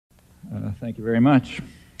Thank you very much.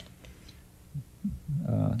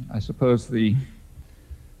 I suppose the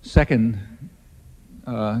second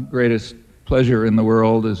greatest pleasure in the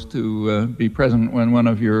world is to be present when one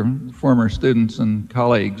of your former students and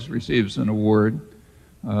colleagues receives an award.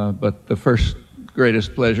 But the first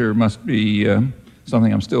greatest pleasure must be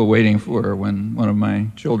something I'm still waiting for, when one of my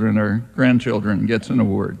children or grandchildren gets an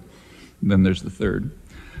award. And then there's the third.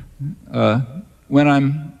 When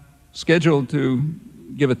I'm scheduled to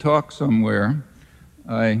give a talk somewhere,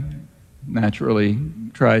 I naturally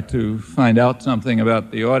try to find out something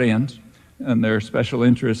about the audience and their special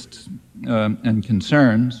interests and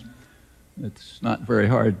concerns. It's not very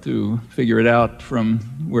hard to figure it out from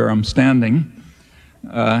where I'm standing.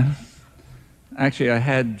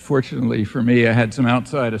 Actually, fortunately for me, I had some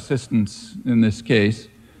outside assistance in this case.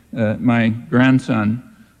 My grandson,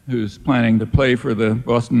 who's planning to play for the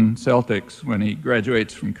Boston Celtics when he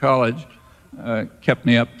graduates from college, kept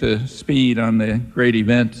me up to speed on the great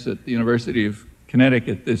events at the University of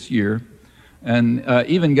Connecticut this year, and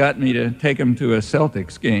even got me to take him to a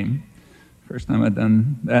Celtics game. First time I'd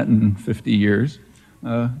done that in 50 years.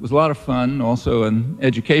 It was a lot of fun, also an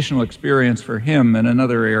educational experience for him in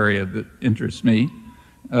another area that interests me.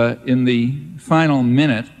 In the final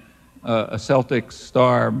minute, a Celtics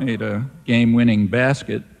star made a game-winning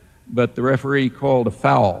basket, but the referee called a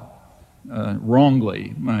foul.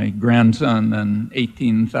 Wrongly. My grandson and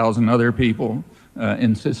 18,000 other people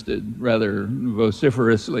insisted rather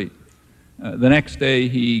vociferously. The next day,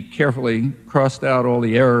 he carefully crossed out all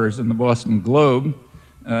the errors in the Boston Globe,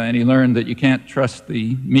 and he learned that you can't trust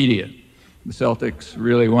the media. The Celtics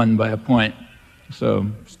really won by a point, so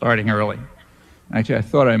starting early. Actually, I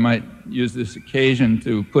thought I might use this occasion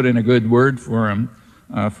to put in a good word for him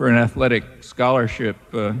for an athletic scholarship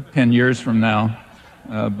 10 years from now.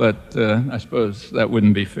 But I suppose that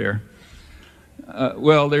wouldn't be fair.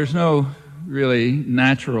 Well, there's no really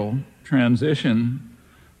natural transition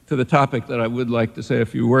to the topic that I would like to say a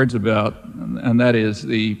few words about, and that is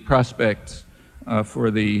the prospects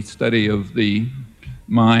for the study of the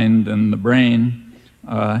mind and the brain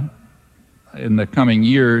in the coming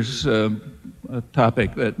years, a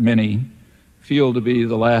topic that many feel to be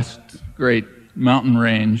the last great mountain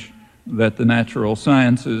range that the natural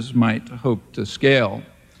sciences might hope to scale.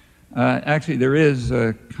 Actually, there is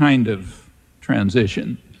a kind of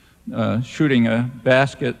transition. Shooting a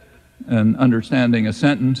basket and understanding a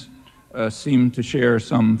sentence seem to share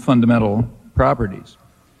some fundamental properties.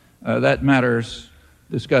 That matter's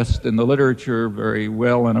discussed in the literature very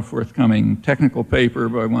well in a forthcoming technical paper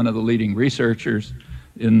by one of the leading researchers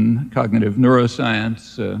in cognitive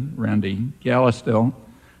neuroscience, Randy Gallistel.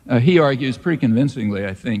 He argues pretty convincingly,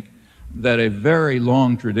 I think, that a very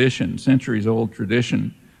long tradition, centuries-old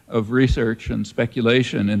tradition of research and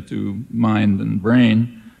speculation into mind and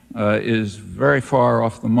brain is very far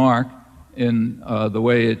off the mark in the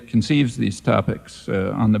way it conceives these topics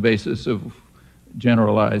on the basis of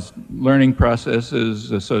generalized learning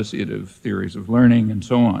processes, associative theories of learning, and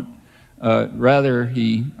so on. Rather,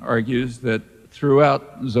 he argues that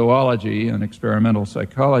throughout zoology and experimental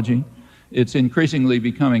psychology, it's increasingly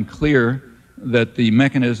becoming clear that the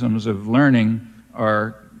mechanisms of learning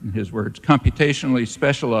are, in his words, computationally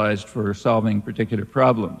specialized for solving particular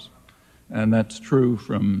problems. And that's true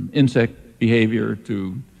from insect behavior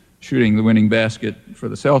to shooting the winning basket for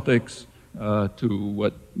the Celtics to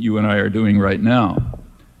what you and I are doing right now.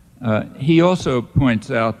 He also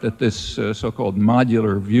points out that this so-called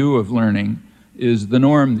modular view of learning is the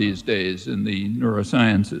norm these days in the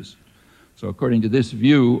neurosciences. So according to this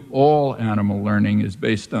view, all animal learning is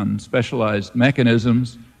based on specialized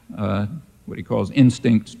mechanisms, what he calls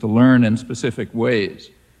instincts to learn in specific ways.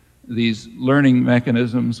 These learning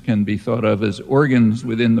mechanisms can be thought of as organs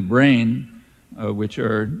within the brain, which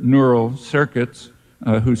are neural circuits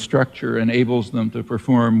whose structure enables them to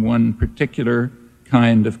perform one particular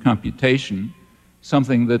kind of computation,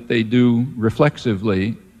 something that they do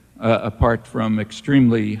reflexively apart from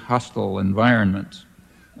extremely hostile environments.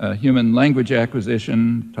 Human language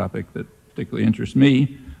acquisition, topic that particularly interests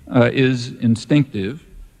me, is instinctive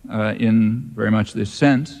in very much this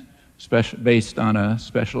sense, based on a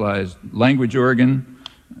specialized language organ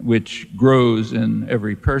which grows in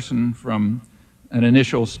every person from an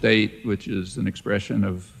initial state, which is an expression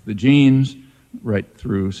of the genes, right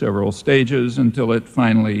through several stages until it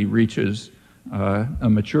finally reaches a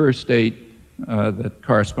mature state that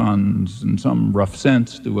corresponds in some rough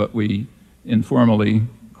sense to what we informally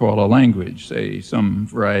call a language, say some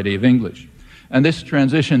variety of English. And this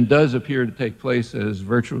transition does appear to take place as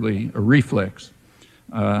virtually a reflex,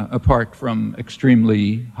 apart from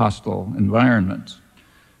extremely hostile environments.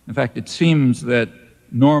 In fact, it seems that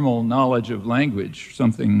normal knowledge of language,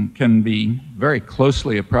 something can be very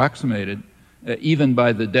closely approximated even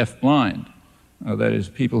by the deaf-blind. That is,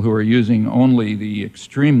 people who are using only the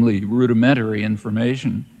extremely rudimentary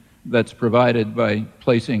information that's provided by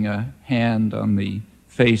placing a hand on the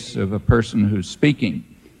face of a person who's speaking.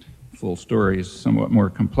 Full story is somewhat more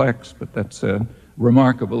complex, but that's a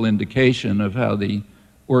remarkable indication of how the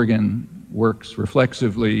organ works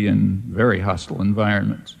reflexively in very hostile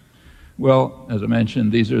environments. Well, as I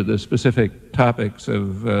mentioned, these are the specific topics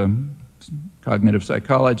of cognitive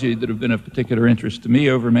psychology that have been of particular interest to me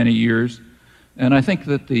over many years. And I think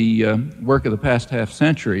that the work of the past half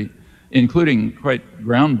century, including quite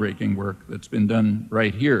groundbreaking work that's been done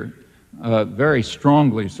right here, very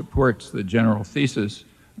strongly supports the general thesis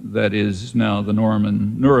that is now the norm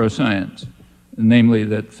in neuroscience, namely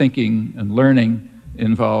that thinking and learning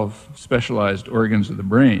involve specialized organs of the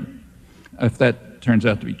brain. If that turns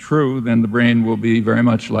out to be true, then the brain will be very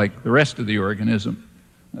much like the rest of the organism,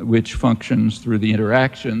 which functions through the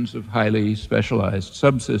interactions of highly specialized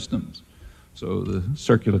subsystems. So the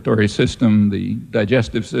circulatory system, the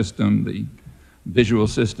digestive system, the visual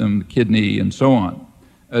system, the kidney, and so on.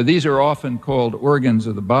 These are often called organs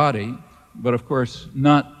of the body, but of course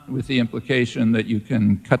not with the implication that you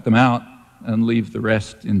can cut them out and leave the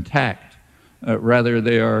rest intact. Rather,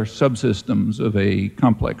 they are subsystems of a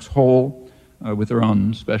complex whole with their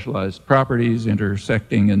own specialized properties,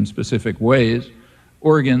 intersecting in specific ways,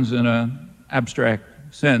 organs in an abstract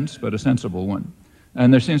sense, but a sensible one.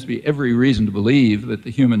 And there seems to be every reason to believe that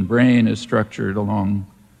the human brain is structured along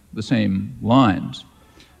the same lines.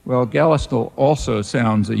 Well, Gallistel also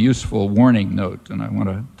sounds a useful warning note, and I want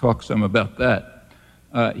to talk some about that.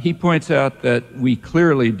 He points out that we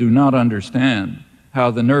clearly do not understand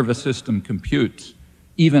how the nervous system computes,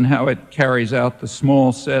 even how it carries out the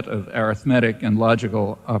small set of arithmetic and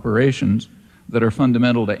logical operations that are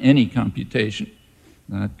fundamental to any computation.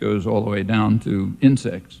 That goes all the way down to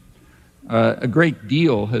insects. A great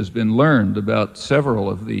deal has been learned about several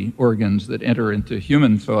of the organs that enter into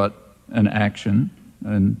human thought and action,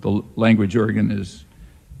 and the language organ is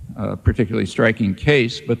a particularly striking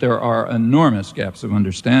case, but there are enormous gaps of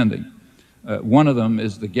understanding. One of them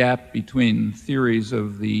is the gap between theories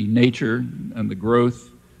of the nature and the growth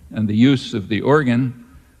and the use of the organ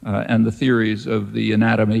and the theories of the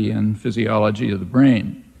anatomy and physiology of the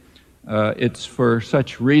brain. It's for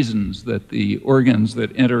such reasons that the organs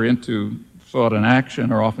that enter into thought and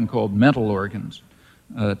action are often called mental organs.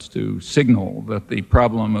 It's to signal that the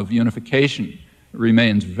problem of unification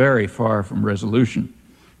remains very far from resolution.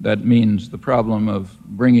 That means the problem of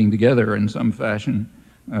bringing together in some fashion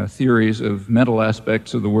theories of mental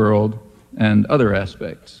aspects of the world and other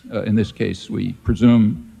aspects. In this case, we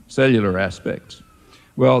presume cellular aspects.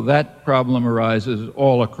 Well, that problem arises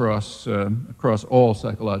all across all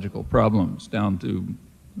psychological problems, down to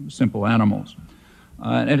simple animals.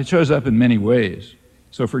 And it shows up in many ways.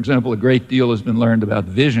 So, for example, a great deal has been learned about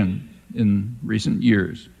vision in recent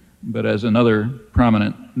years. But as another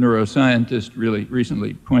prominent neuroscientist really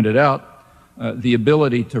recently pointed out, the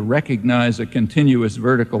ability to recognize a continuous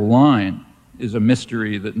vertical line is a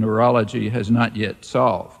mystery that neurology has not yet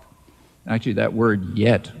solved. Actually, that word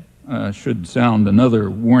 "yet" should sound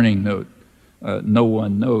another warning note. No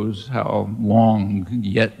one knows how long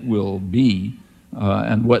yet will be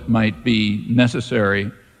and what might be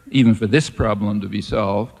necessary even for this problem to be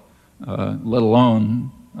solved, let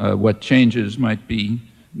alone what changes might be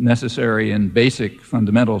necessary in basic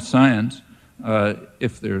fundamental science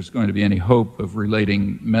if there's going to be any hope of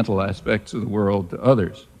relating mental aspects of the world to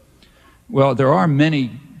others. Well, there are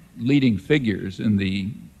many leading figures in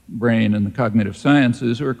the brain and the cognitive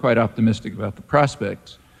sciences who are quite optimistic about the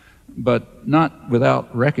prospects, but not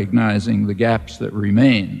without recognizing the gaps that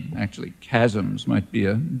remain. Actually, chasms might be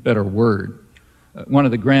a better word. One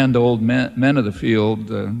of the grand old men of the field,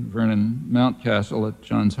 Vernon Mountcastle at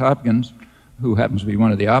Johns Hopkins, who happens to be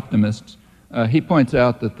one of the optimists, he points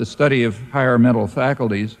out that the study of higher mental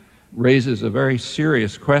faculties raises a very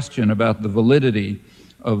serious question about the validity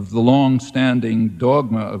of the long-standing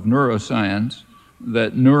dogma of neuroscience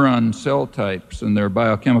that neuron cell types and their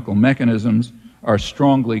biochemical mechanisms are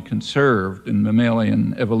strongly conserved in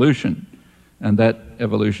mammalian evolution. And that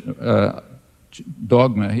evolution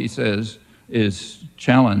dogma, he says, is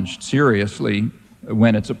challenged seriously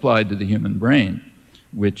when it's applied to the human brain,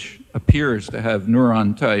 which appears to have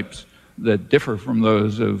neuron types that differ from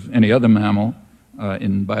those of any other mammal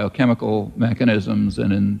in biochemical mechanisms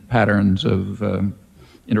and in patterns of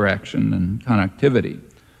interaction and connectivity.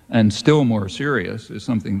 And still more serious is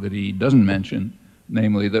something that he doesn't mention,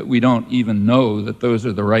 namely that we don't even know that those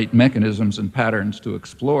are the right mechanisms and patterns to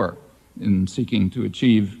explore. in seeking to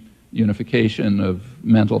achieve unification of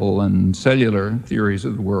mental and cellular theories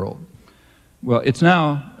of the world. Well, it's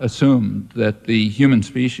now assumed that the human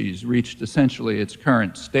species reached essentially its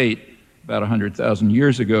current state about 100,000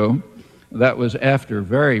 years ago. That was after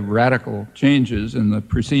very radical changes in the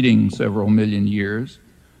preceding several million years.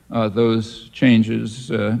 Those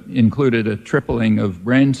changes included a tripling of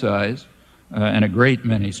brain size and a great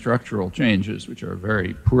many structural changes, which are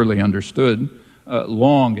very poorly understood,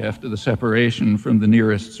 long after the separation from the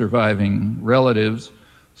nearest surviving relatives,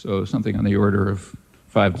 so something on the order of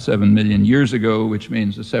 5 to 7 million years ago, which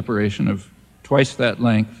means a separation of twice that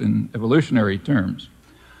length in evolutionary terms.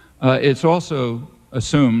 It's also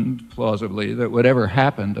assumed, plausibly, that whatever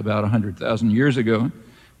happened about 100,000 years ago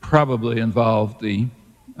probably involved the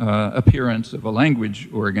appearance of a language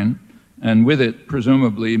organ, and with it,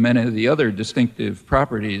 presumably, many of the other distinctive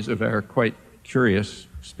properties of our quite curious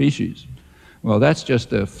species. Well, that's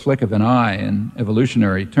just a flick of an eye in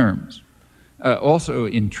evolutionary terms. Also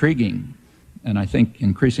intriguing, and I think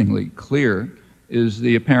increasingly clear, is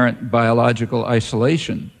the apparent biological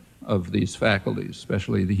isolation of these faculties,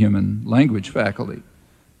 especially the human language faculty.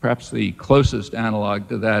 Perhaps the closest analog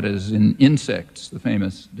to that is in insects, the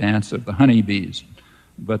famous dance of the honeybees.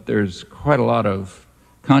 But there's quite a lot of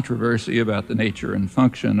controversy about the nature and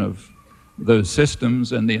function of those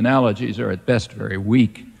systems, and the analogies are at best very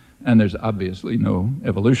weak, and there's obviously no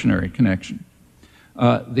evolutionary connection.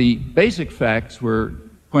 The basic facts were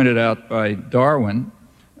pointed out by Darwin,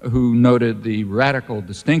 who noted the radical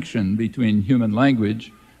distinction between human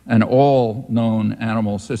language and all known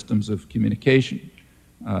animal systems of communication.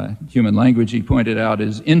 Human language, he pointed out,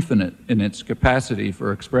 is infinite in its capacity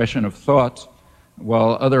for expression of thoughts,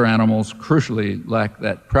 while other animals crucially lack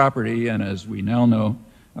that property, and as we now know,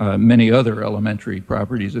 many other elementary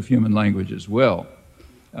properties of human language as well.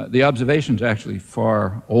 The observation is actually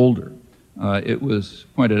far older. It was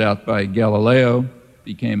pointed out by Galileo,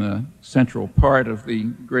 became a central part of the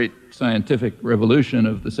great scientific revolution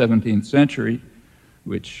of the 17th century,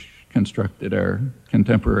 which constructed our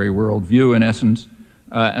contemporary worldview in essence,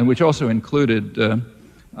 and which also included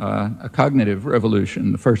a cognitive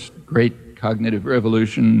revolution, the first great cognitive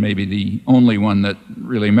revolution, maybe the only one that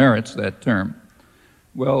really merits that term.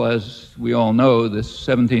 Well, as we all know, this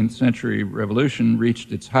 17th century revolution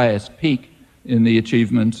reached its highest peak in the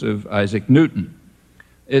achievements of Isaac Newton.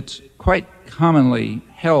 It's quite commonly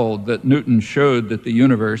held that Newton showed that the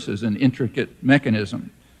universe is an intricate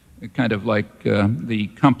mechanism, kind of like the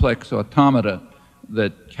complex automata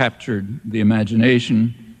that captured the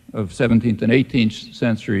imagination of 17th and 18th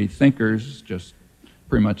century thinkers, just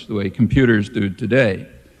pretty much the way computers do today.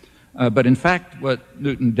 But in fact, what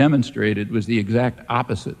Newton demonstrated was the exact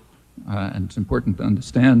opposite, and it's important to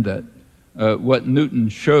understand that. What Newton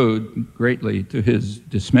showed, greatly to his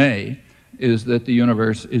dismay, is that the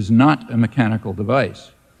universe is not a mechanical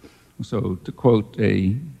device. So to quote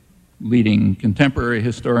a leading contemporary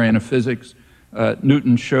historian of physics,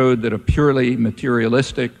 Newton showed that a purely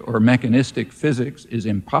materialistic or mechanistic physics is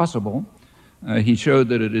impossible. He showed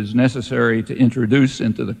that it is necessary to introduce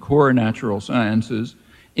into the core natural sciences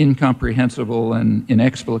incomprehensible and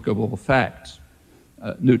inexplicable facts.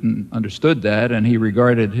 Newton understood that, and he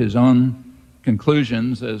regarded his own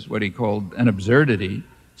conclusions as what he called an absurdity,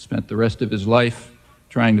 spent the rest of his life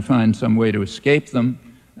trying to find some way to escape them,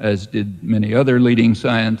 as did many other leading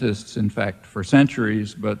scientists, in fact, for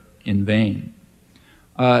centuries, but in vain.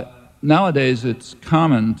 Nowadays, it's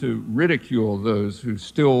common to ridicule those who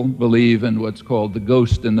still believe in what's called the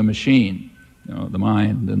ghost in the machine, you know, the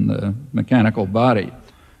mind and the mechanical body.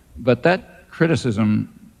 But that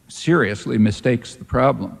criticism seriously mistakes the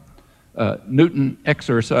problem. Newton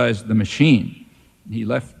exorcised the machine. He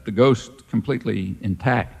left the ghost completely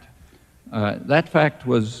intact. That fact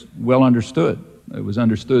was well understood. It was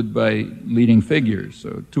understood by leading figures.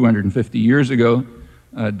 So 250 years ago,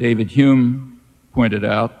 David Hume pointed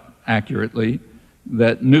out accurately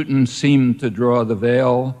that Newton seemed to draw the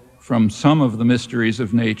veil from some of the mysteries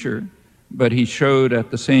of nature, but he showed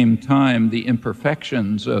at the same time the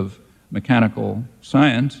imperfections of mechanical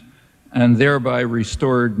science, and thereby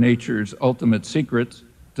restored nature's ultimate secrets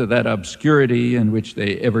to that obscurity in which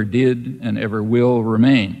they ever did and ever will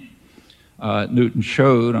remain. Newton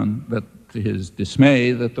showed, to his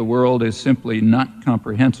dismay, that the world is simply not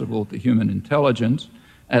comprehensible to human intelligence,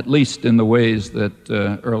 at least in the ways that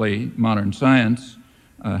early modern science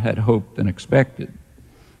had hoped and expected.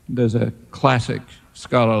 There's a classic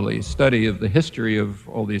scholarly study of the history of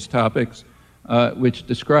all these topics, which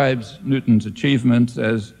describes Newton's achievements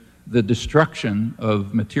as the destruction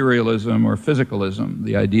of materialism or physicalism,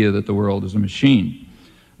 the idea that the world is a machine.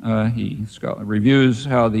 He reviews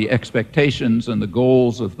how the expectations and the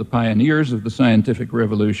goals of the pioneers of the scientific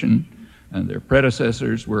revolution and their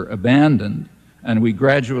predecessors were abandoned, and we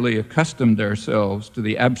gradually accustomed ourselves to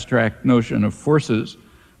the abstract notion of forces,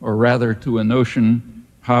 or rather to a notion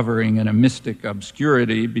hovering in a mystic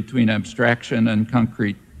obscurity between abstraction and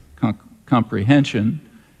concrete comprehension.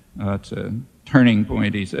 It's a turning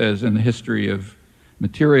point, he says, in the history of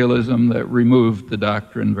materialism that removed the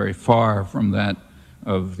doctrine very far from that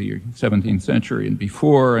of the 17th century and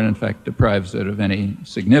before, and in fact deprives it of any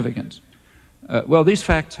significance. Well, these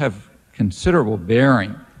facts have considerable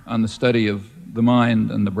bearing on the study of the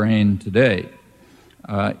mind and the brain today.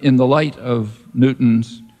 In the light of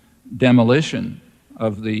Newton's demolition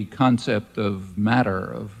of the concept of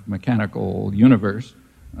matter, of mechanical universe,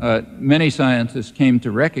 many scientists came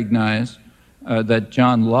to recognize that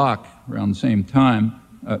John Locke, around the same time,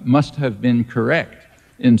 must have been correct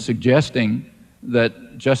in suggesting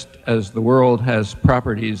that just as the world has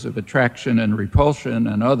properties of attraction and repulsion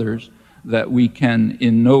and others that we can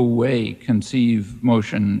in no way conceive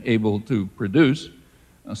motion able to produce,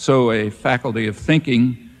 so a faculty of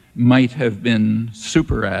thinking might have been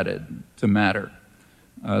superadded to matter.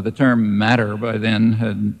 The term matter by then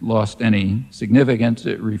had lost any significance.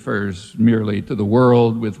 It refers merely to the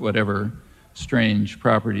world with whatever strange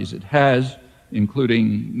properties it has,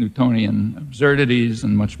 including Newtonian absurdities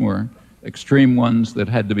and much more extreme ones that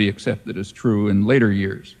had to be accepted as true in later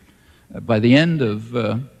years. By the end of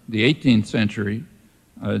the 18th century,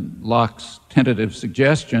 Locke's tentative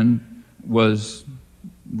suggestion was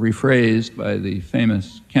rephrased by the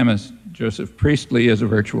famous chemist Joseph Priestley as a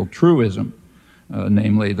virtual truism,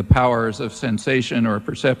 namely the powers of sensation or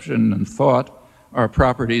perception and thought are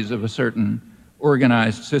properties of a certain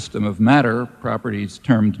organized system of matter. Properties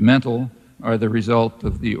termed mental are the result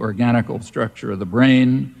of the organical structure of the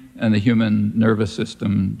brain and the human nervous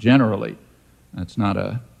system generally. That's not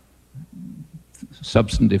a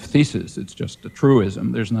substantive thesis, it's just a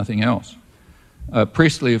truism, there's nothing else.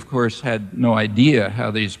 Priestley, of course, had no idea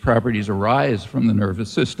how these properties arise from the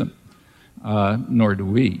nervous system, nor do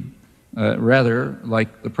we. Rather,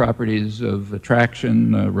 like the properties of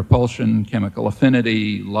attraction, repulsion, chemical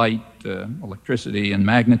affinity, light, electricity, and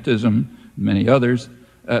magnetism, and many others,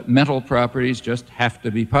 mental properties just have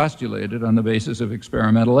to be postulated on the basis of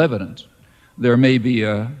experimental evidence. There may be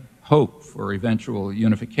a hope for eventual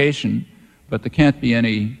unification, but there can't be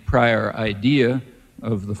any prior idea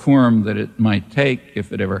of the form that it might take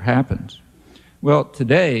if it ever happens. Well,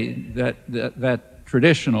 today, that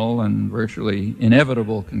traditional and virtually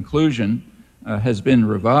inevitable conclusion has been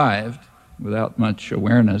revived without much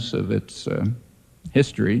awareness of its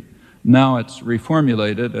history. Now it's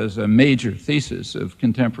reformulated as a major thesis of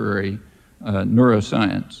contemporary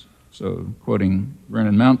neuroscience. So, quoting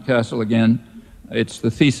Vernon Mountcastle again, it's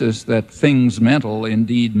the thesis that things mental,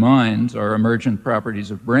 indeed minds, are emergent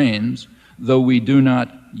properties of brains, though we do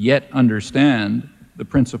not yet understand the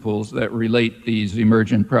principles that relate these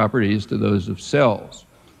emergent properties to those of cells.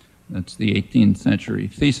 That's the 18th century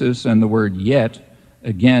thesis, and the word yet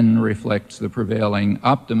again reflects the prevailing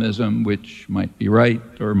optimism, which might be right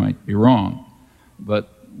or might be wrong.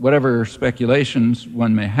 But whatever speculations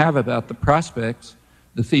one may have about the prospects,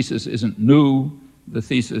 the thesis isn't new, the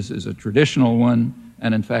thesis is a traditional one,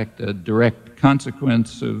 and in fact a direct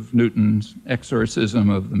consequence of Newton's exorcism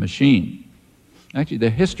of the machine. Actually, the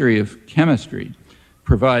history of chemistry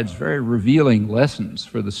provides very revealing lessons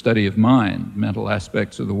for the study of mind, mental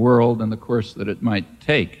aspects of the world, and the course that it might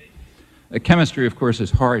take. Chemistry, of course,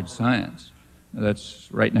 is hard science. That's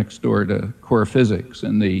right next door to core physics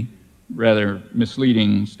and the rather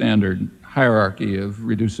misleading standard hierarchy of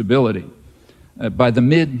reducibility. By the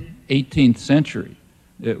mid-18th century,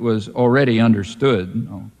 it was already understood,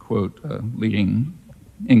 I'll quote a leading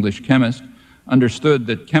English chemist, understood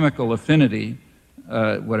that chemical affinity,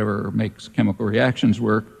 whatever makes chemical reactions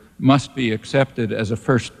work, must be accepted as a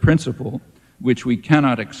first principle, which we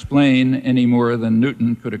cannot explain any more than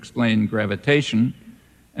Newton could explain gravitation,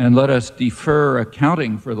 and let us defer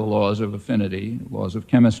accounting for the laws of affinity, laws of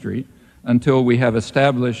chemistry, until we have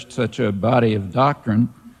established such a body of doctrine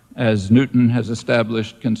as Newton has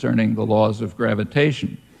established concerning the laws of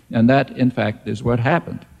gravitation. And that, in fact, is what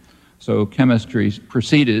happened. So chemistry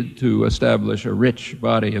proceeded to establish a rich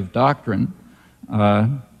body of doctrine.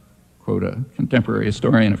 Quote a contemporary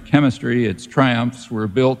historian of chemistry, its triumphs were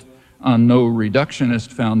built on no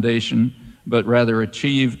reductionist foundation, but rather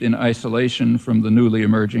achieved in isolation from the newly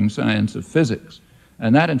emerging science of physics.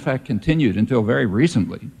 And that, in fact, continued until very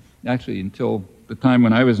recently, actually until the time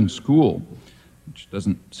when I was in school, which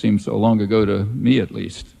doesn't seem so long ago to me at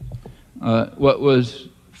least. What was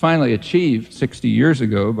finally achieved 60 years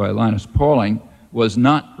ago by Linus Pauling was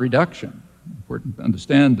not reduction. Important to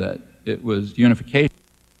understand that. It was unification,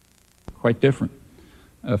 quite different.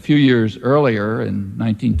 A few years earlier, in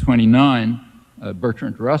 1929,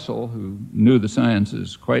 Bertrand Russell, who knew the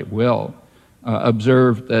sciences quite well,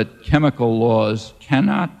 observed that chemical laws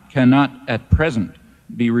cannot at present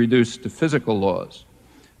be reduced to physical laws.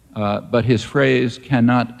 But his phrase,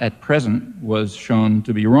 cannot at present, was shown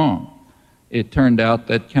to be wrong. It turned out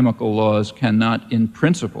that chemical laws cannot in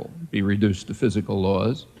principle be reduced to physical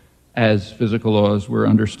laws as physical laws were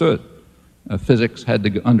understood. Physics had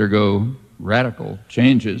to undergo radical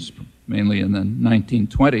changes, mainly in the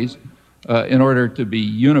 1920s, in order to be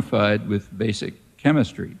unified with basic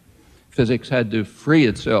chemistry. Physics had to free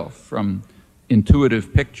itself from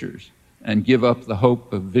intuitive pictures and give up the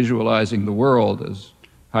hope of visualizing the world, as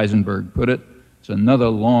Heisenberg put it. It's another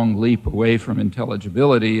long leap away from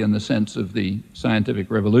intelligibility in the sense of the scientific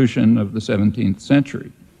revolution of the 17th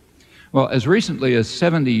century. Well, as recently as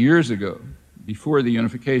 70 years ago, before the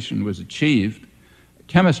unification was achieved,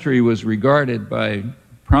 chemistry was regarded by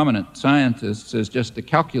prominent scientists as just a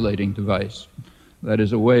calculating device. That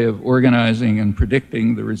is a way of organizing and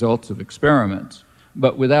predicting the results of experiments,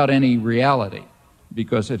 but without any reality,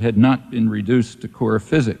 because it had not been reduced to core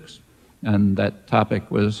physics. And that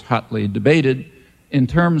topic was hotly debated in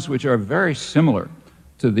terms which are very similar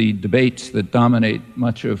to the debates that dominate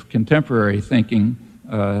much of contemporary thinking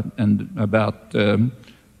and about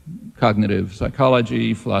cognitive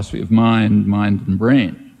psychology, philosophy of mind, mind and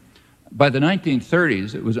brain. By the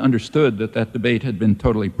 1930s, it was understood that that debate had been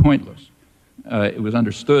totally pointless. It was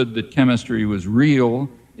understood that chemistry was real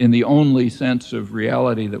in the only sense of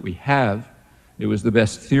reality that we have. It was the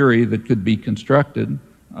best theory that could be constructed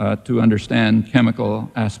to understand chemical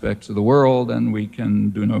aspects of the world, and we can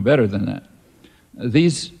do no better than that.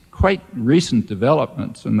 These quite recent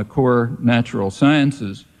developments in the core natural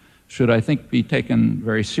sciences should, I think, be taken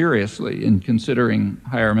very seriously in considering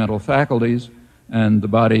higher mental faculties and the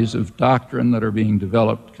bodies of doctrine that are being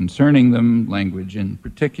developed concerning them, language in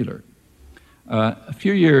particular. A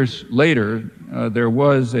few years later, there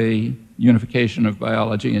was a unification of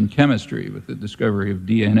biology and chemistry with the discovery of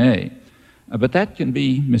DNA. But that can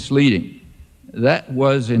be misleading. That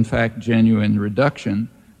was, in fact, genuine reduction,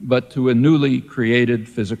 but to a newly created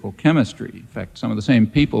physical chemistry. In fact, some of the same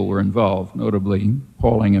people were involved, notably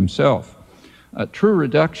Pauling himself. True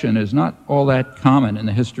reduction is not all that common in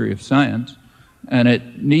the history of science, and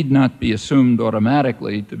it need not be assumed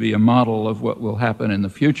automatically to be a model of what will happen in the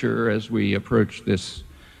future as we approach this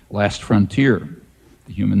last frontier,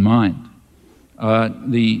 the human mind.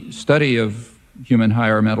 The study of human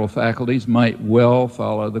higher mental faculties might well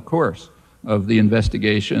follow the course of the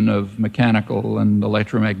investigation of mechanical and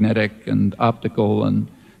electromagnetic and optical and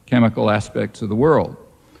chemical aspects of the world.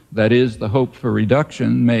 That is, the hope for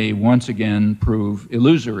reduction may once again prove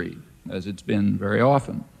illusory, as it's been very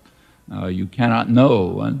often. You cannot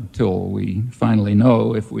know until we finally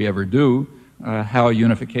know, if we ever do, how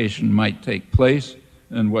unification might take place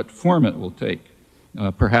and what form it will take.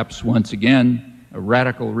 Perhaps once again, a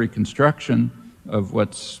radical reconstruction of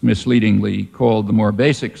what's misleadingly called the more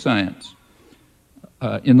basic science.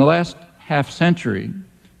 In the last half-century,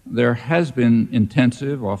 there has been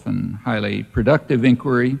intensive, often highly productive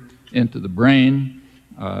inquiry into the brain,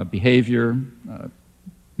 behavior,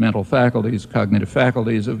 mental faculties, cognitive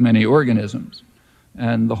faculties of many organisms.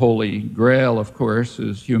 And the holy grail, of course,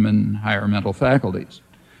 is human higher mental faculties.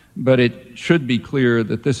 But it should be clear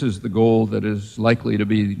that this is the goal that is likely to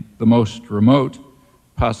be the most remote,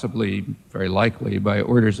 possibly very likely by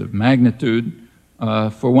orders of magnitude,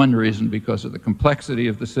 for one reason, because of the complexity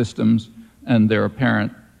of the systems and their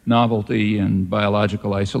apparent novelty and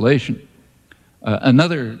biological isolation.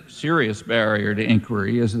 Another serious barrier to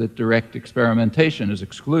inquiry is that direct experimentation is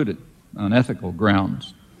excluded on ethical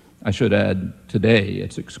grounds. I should add, today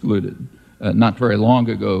it's excluded. Not very long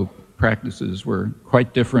ago, practices were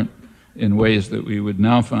quite different in ways that we would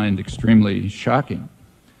now find extremely shocking.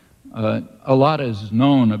 A lot is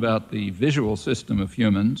known about the visual system of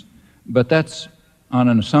humans, but that's on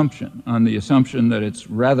an assumption, on the assumption that it's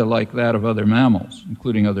rather like that of other mammals,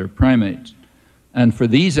 including other primates. And for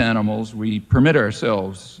these animals, we permit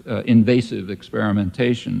ourselves invasive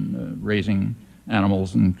experimentation, raising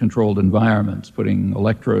animals in controlled environments, putting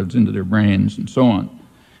electrodes into their brains, and so on.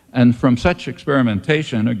 And from such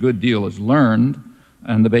experimentation, a good deal is learned,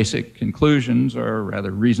 and the basic conclusions are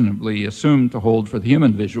rather reasonably assumed to hold for the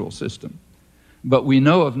human visual system. But we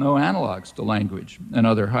know of no analogs to language and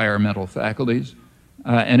other higher mental faculties,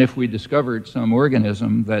 and if we discovered some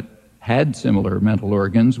organism that had similar mental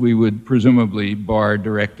organs, we would presumably bar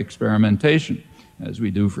direct experimentation. as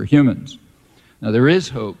we do for humans. Now, there is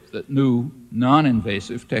hope that new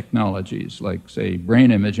non-invasive technologies, like, say,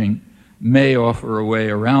 brain imaging, may offer a way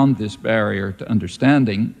around this barrier to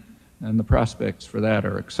understanding, and the prospects for that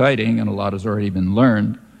are exciting, and a lot has already been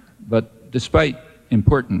learned. But despite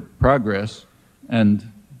important progress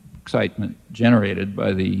and excitement generated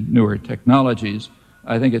by the newer technologies,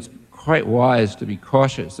 I think it's quite wise to be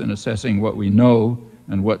cautious in assessing what we know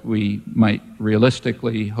and what we might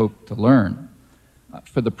realistically hope to learn.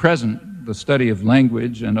 For the present, the study of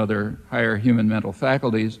language and other higher human mental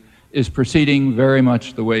faculties is proceeding very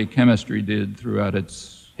much the way chemistry did throughout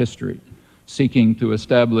its history, seeking to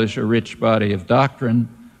establish a rich body of doctrine,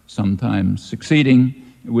 sometimes succeeding,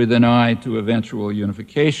 with an eye to eventual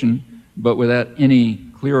unification, but without any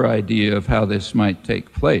clear idea of how this might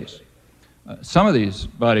take place. Some of these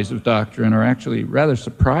bodies of doctrine are actually rather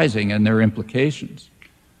surprising in their implications.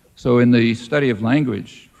 So in the study of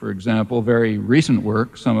language, for example, very recent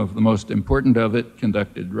work, some of the most important of it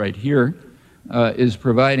conducted right here, is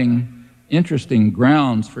providing interesting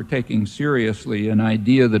grounds for taking seriously an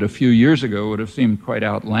idea that a few years ago would have seemed quite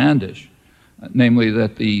outlandish, namely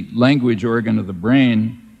that the language organ of the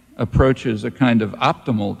brain approaches a kind of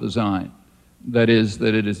optimal design. That is,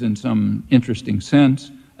 that it is in some interesting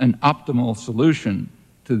sense an optimal solution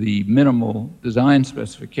to the minimal design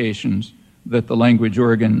specifications that the language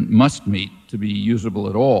organ must meet to be usable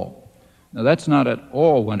at all. Now, that's not at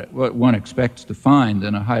all what one expects to find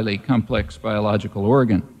in a highly complex biological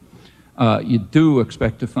organ. You do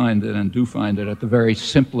expect to find it, and do find it, at the very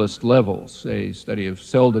simplest levels, say study of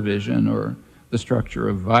cell division or the structure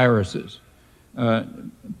of viruses.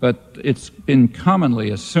 But it's been commonly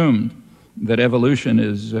assumed that evolution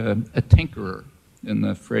is a tinkerer, in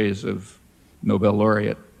the phrase of Nobel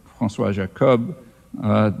laureate François Jacob.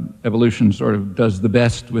 Evolution sort of does the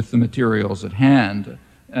best with the materials at hand,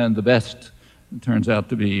 and the best turns out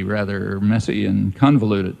to be rather messy and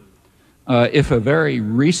convoluted. If a very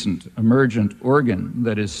recent emergent organ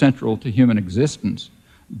that is central to human existence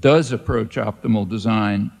does approach optimal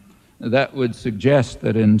design, that would suggest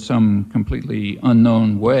that in some completely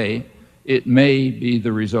unknown way, it may be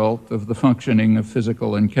the result of the functioning of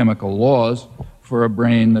physical and chemical laws for a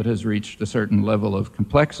brain that has reached a certain level of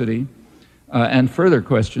complexity. And further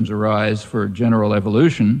questions arise for general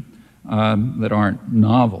evolution that aren't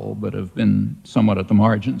novel, but have been somewhat at the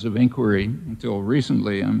margins of inquiry until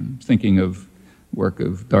recently. I'm thinking of work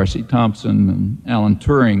of Darcy Thompson and Alan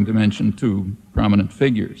Turing, to mention two prominent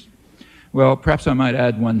figures. Well, perhaps I might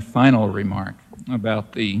add one final remark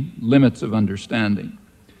about the limits of understanding.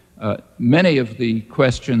 Many of the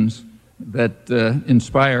questions that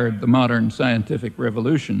inspired the modern scientific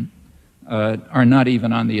revolution are not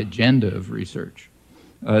even on the agenda of research.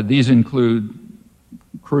 These include,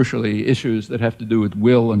 crucially, issues that have to do with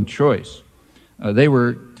will and choice. They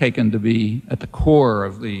were taken to be at the core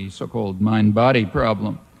of the so-called mind-body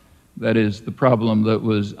problem. That is, the problem that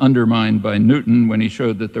was undermined by Newton when he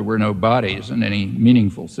showed that there were no bodies in any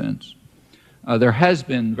meaningful sense. There has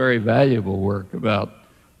been very valuable work about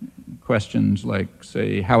questions like,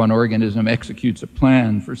 say, how an organism executes a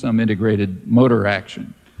plan for some integrated motor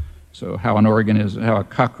action. So how a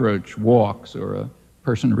cockroach walks, or a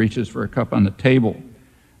person reaches for a cup on the table.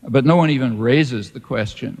 But no one even raises the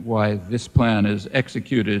question why this plan is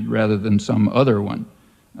executed rather than some other one,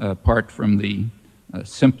 apart from the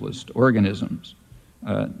simplest organisms.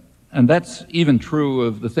 And that's even true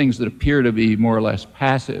of the things that appear to be more or less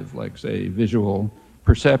passive, like, say, visual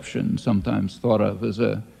perception, sometimes thought of as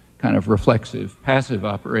a kind of reflexive, passive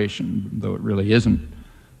operation, though it really isn't.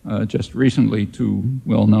 Just recently, two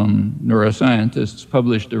well-known neuroscientists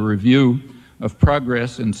published a review of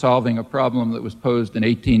progress in solving a problem that was posed in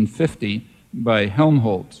 1850 by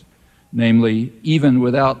Helmholtz. Namely, even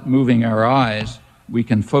without moving our eyes, we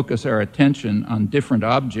can focus our attention on different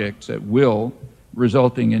objects at will,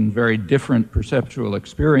 resulting in very different perceptual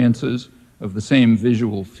experiences of the same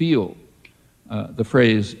visual field. The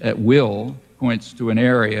phrase "at will" points to an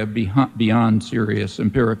area beyond serious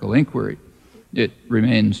empirical inquiry. It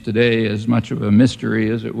remains today as much of a mystery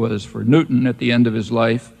as it was for Newton at the end of his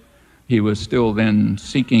life. He was still then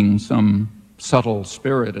seeking some subtle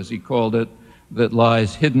spirit, as he called it, that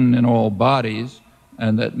lies hidden in all bodies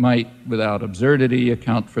and that might, without absurdity,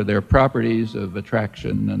 account for their properties of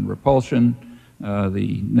attraction and repulsion,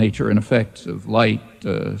 the nature and effects of light,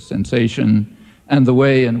 sensation, and the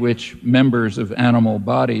way in which members of animal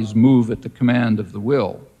bodies move at the command of the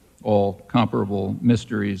will, all comparable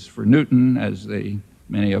mysteries for Newton, as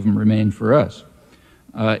many of them remain for us.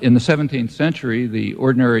 In the 17th century, the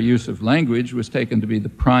ordinary use of language was taken to be the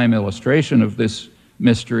prime illustration of this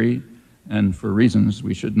mystery, and for reasons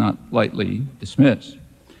we should not lightly dismiss.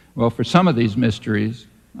 Well, for some of these mysteries,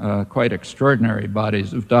 quite extraordinary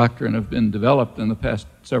bodies of doctrine have been developed in the past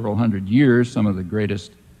several hundred years, some of the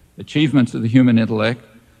greatest achievements of the human intellect,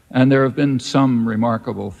 and there have been some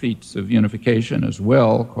remarkable feats of unification as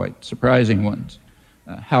well, quite surprising ones.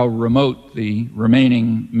 How remote the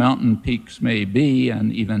remaining mountain peaks may be,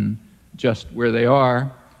 and even just where they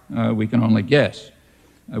are, we can only guess.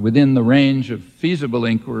 Within the range of feasible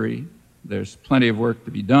inquiry, there's plenty of work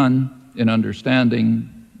to be done in understanding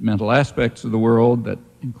mental aspects of the world that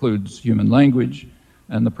includes human language,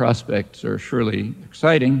 and the prospects are surely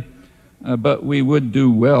exciting, but we would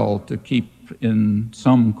do well to keep in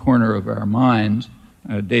some corner of our minds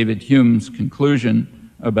David Hume's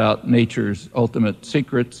conclusion about nature's ultimate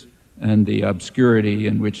secrets and the obscurity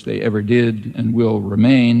in which they ever did and will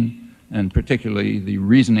remain, and particularly the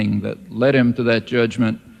reasoning that led him to that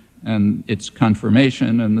judgment and its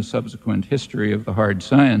confirmation and the subsequent history of the hard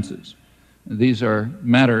sciences. These are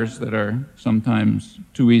matters that are sometimes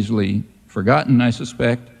too easily forgotten, I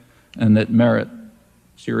suspect, and that merit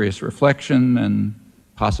serious reflection and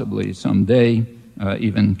possibly someday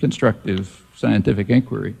even constructive scientific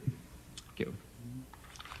inquiry. Thank you.